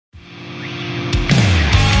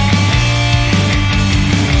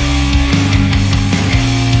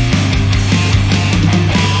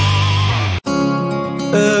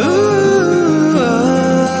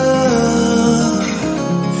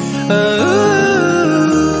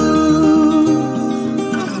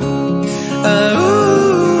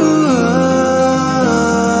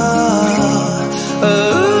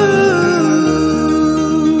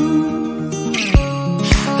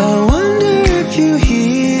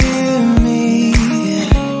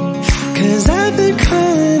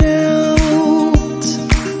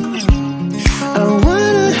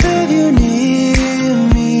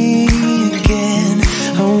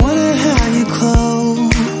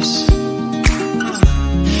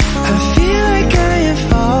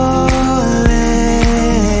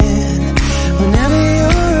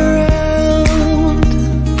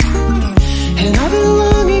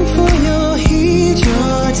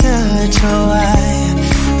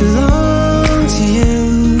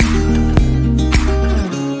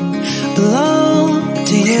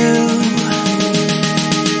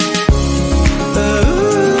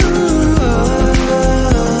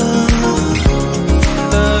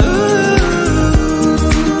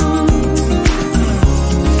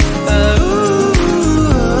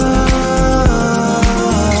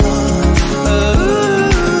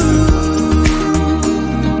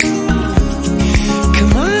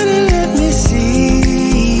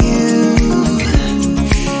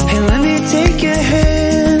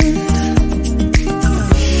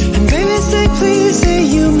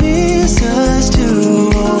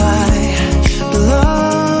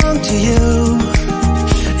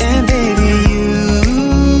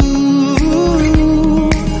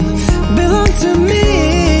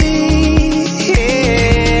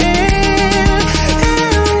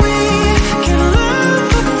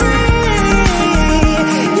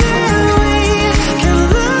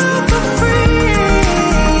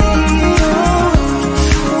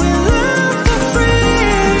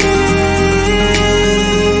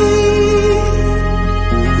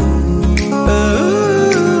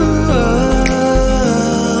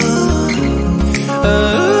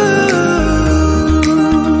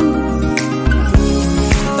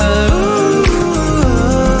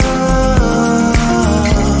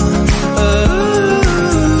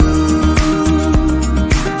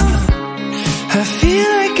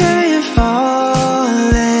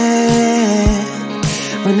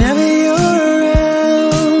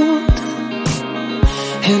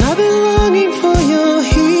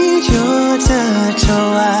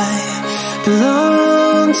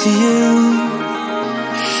to you.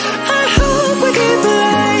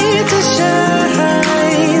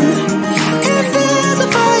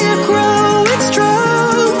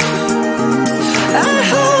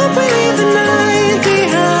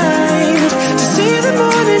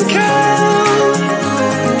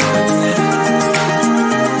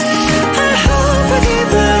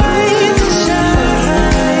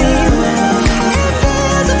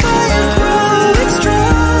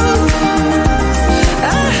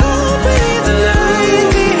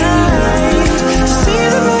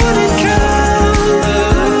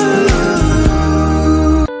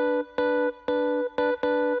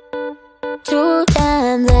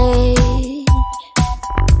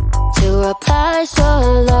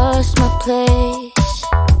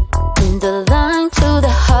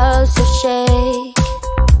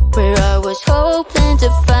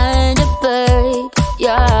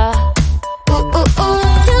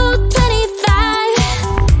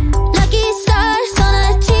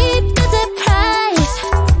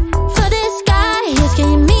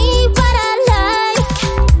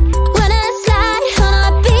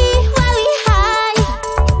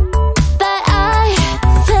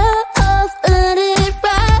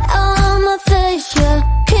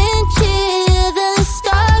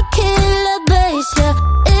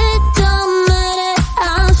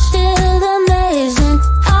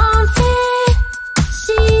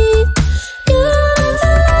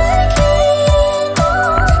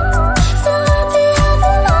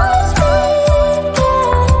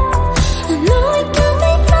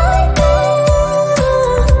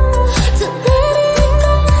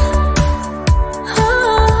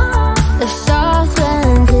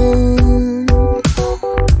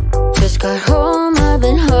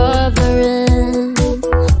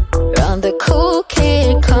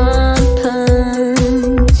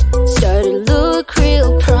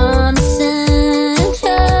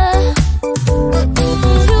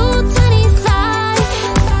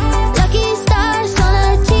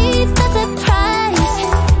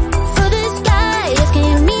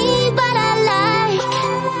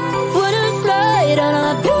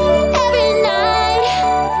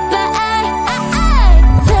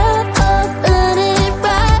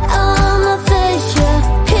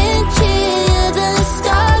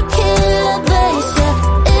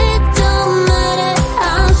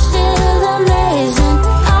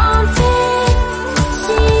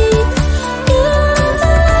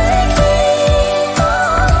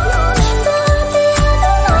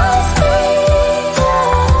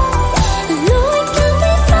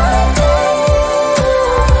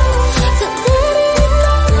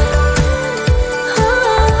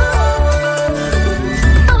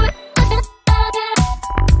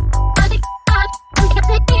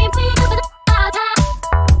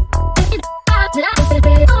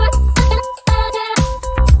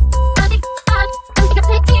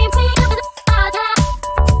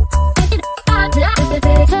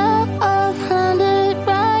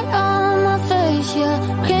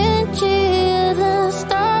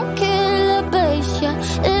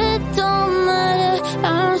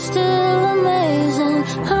 still amazing.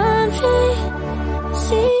 Heartbeat,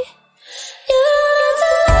 see.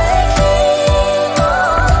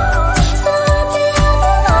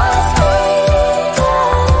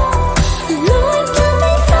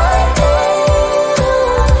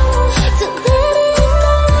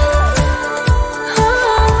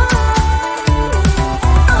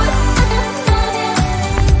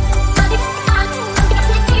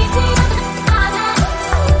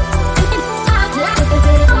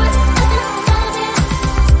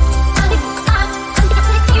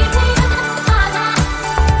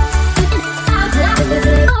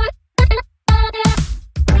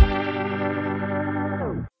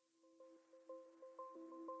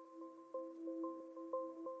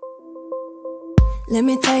 Let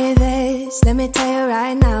me tell you this, let me tell you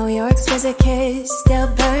right now, your exquisite kiss, still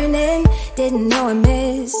burning, didn't know I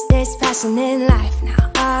missed this passion in life. Now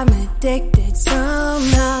I'm addicted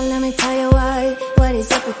somehow. Let me tell you what is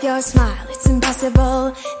up with your smile. It's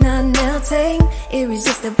impossible, not melting,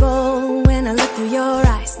 irresistible. When I look through your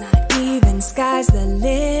eyes, not even sky's the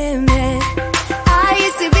limit. I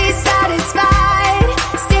used to be satisfied,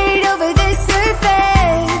 stayed over the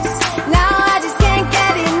surface. Now I just can't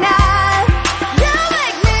get enough.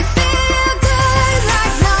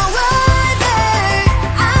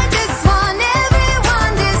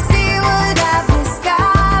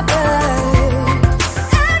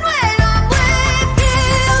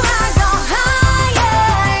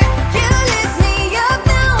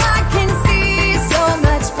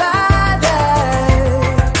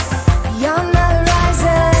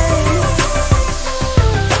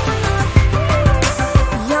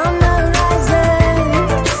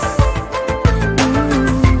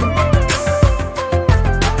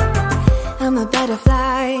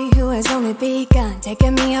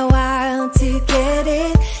 Taking me a while to get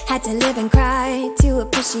it. Had to live and cry to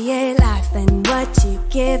appreciate life, and what you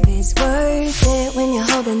give is worth it. When you're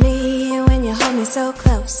holding me, when you hold me so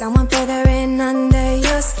close, I want further in under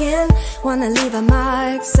your skin. Wanna leave a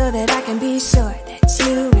mark so that I can be sure that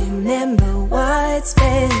you remember what's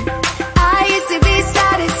been. I used to be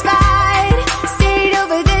satisfied, stayed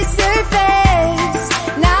over the surface.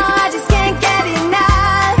 Now I just can't get enough.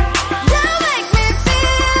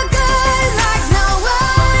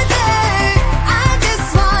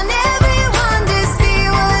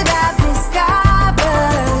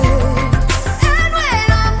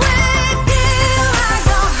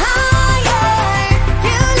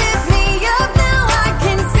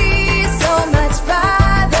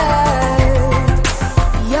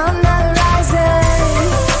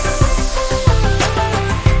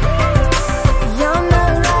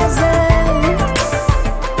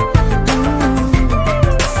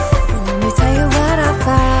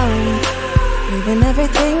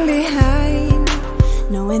 Everything behind,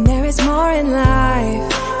 knowing there is more in life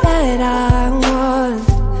that I want.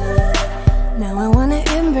 Now I wanna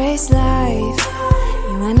embrace life,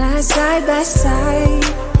 you and I side by side,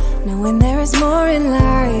 knowing there is more in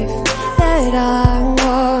life that I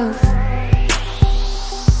want.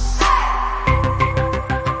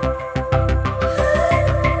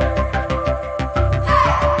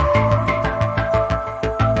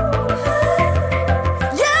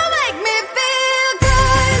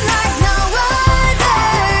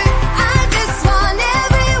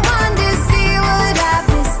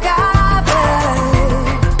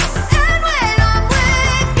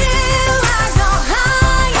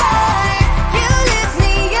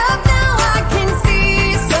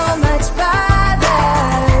 So much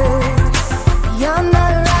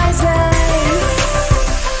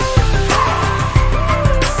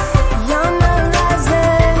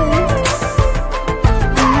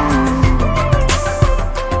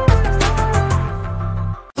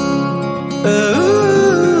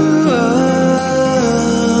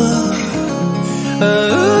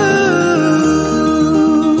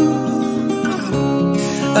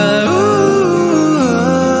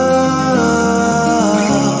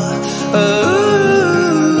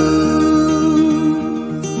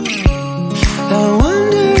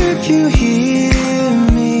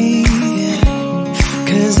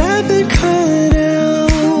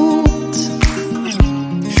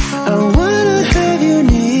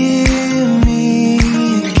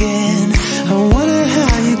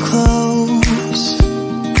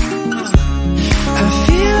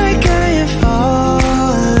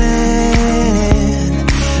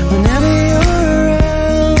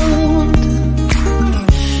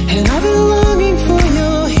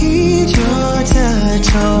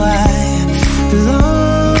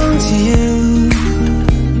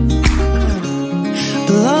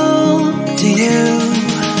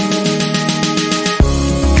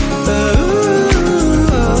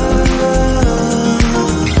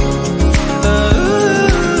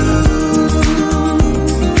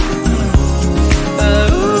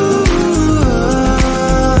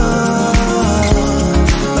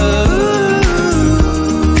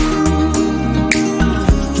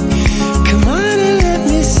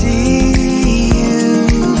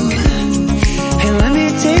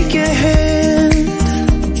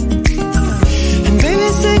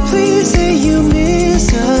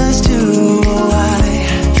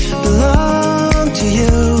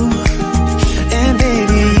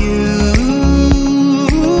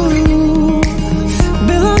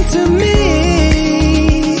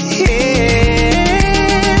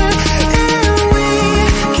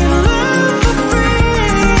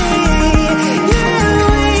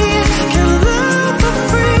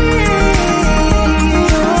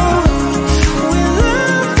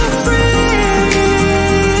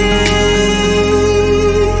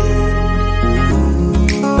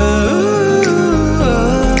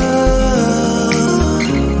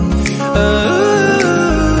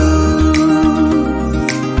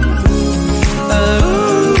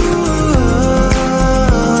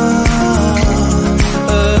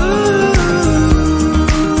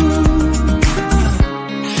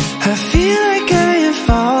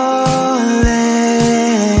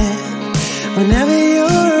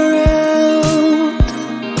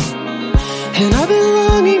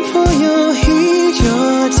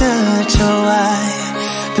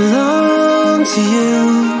belong to you.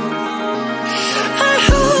 I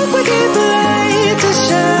hope we keep the light to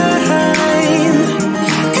shine.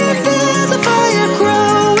 If there's a fire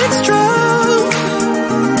growing strong,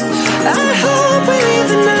 I hope we leave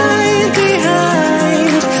the night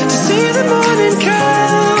behind to see the morning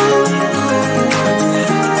come.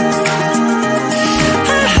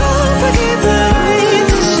 I hope we keep the light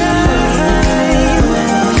to shine.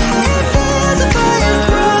 If there's a fire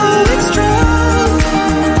growing strong,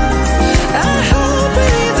 I hope we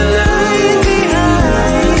leave the night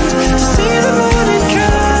behind to see the morning come.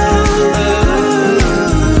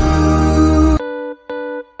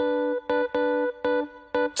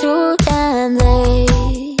 Too damn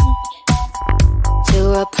late to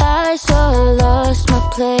apply, so I lost my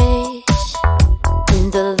place in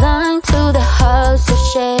the line to the house of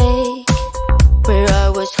shake, where I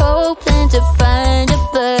was hoping to find a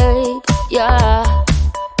babe. Yeah.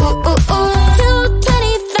 Ooh, ooh, ooh.